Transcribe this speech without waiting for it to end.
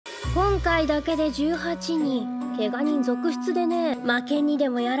今回だけで18人、怪我人続出でね。魔剣にで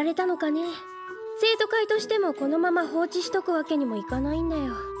もやられたのかね。生徒会としてもこのまま放置しとくわけにもいかないんだ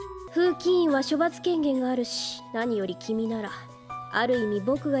よ。風紀委員は処罰権限があるし、何より君ならある意味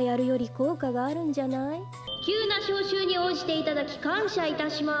僕がやるより効果があるんじゃない？急な招集に応じていただき感謝いた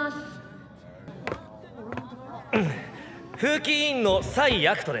します。風紀委員の蔡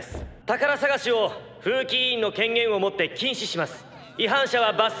役人です。宝探しを風紀委員の権限を持って禁止します。違反者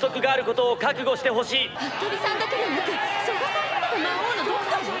は罰則があることを覚悟してほしい。服部さんだけでなく、そこさんまで魔王のドク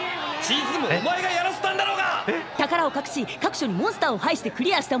ターも。地図もお前がやらせたんだろうが。宝を隠し、各所にモンスターを配してク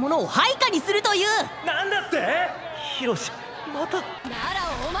リアしたものを配下にするという。なんだって？ヒロシ、また。なら